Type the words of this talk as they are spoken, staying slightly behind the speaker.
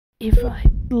If I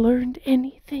learned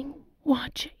anything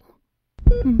watching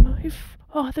my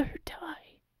father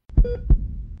die,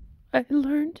 I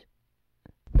learned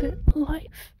that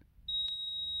life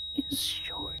is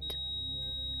short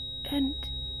and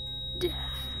death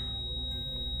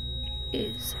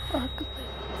is ugly.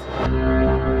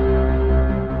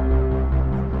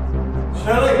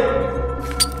 Shelley!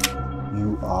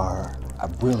 You are a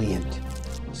brilliant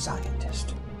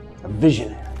scientist, a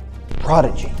visionary,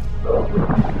 prodigy.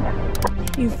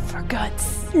 You forgot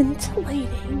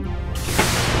scintillating.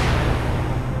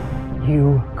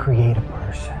 You create a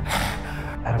person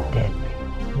out of dead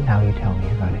people. Now you tell me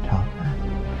you're going to top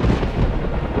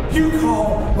that. You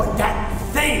call what that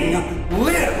thing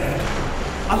lived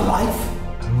a life?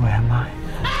 Who am I?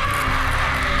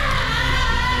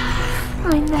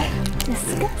 Find that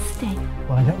disgusting.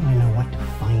 Well, I don't really know what to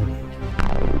find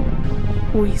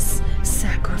it. We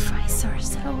sacrifice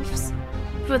ourselves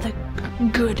for the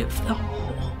good of the whole.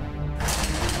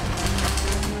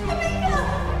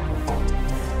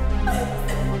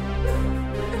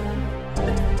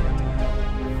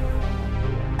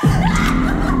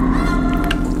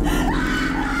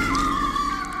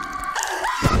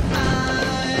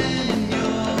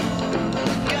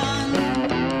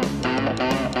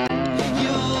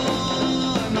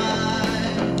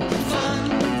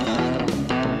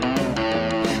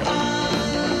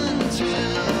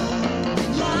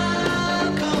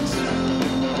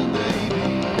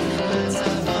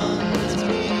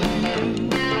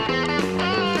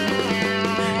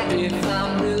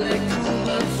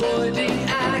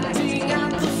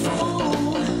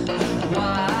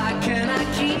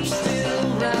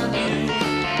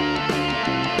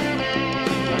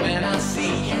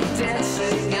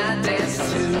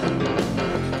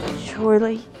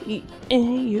 Surely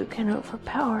you can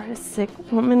overpower a sick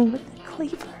woman with a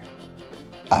cleaver.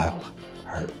 I'll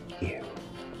hurt you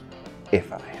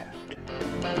if I have to.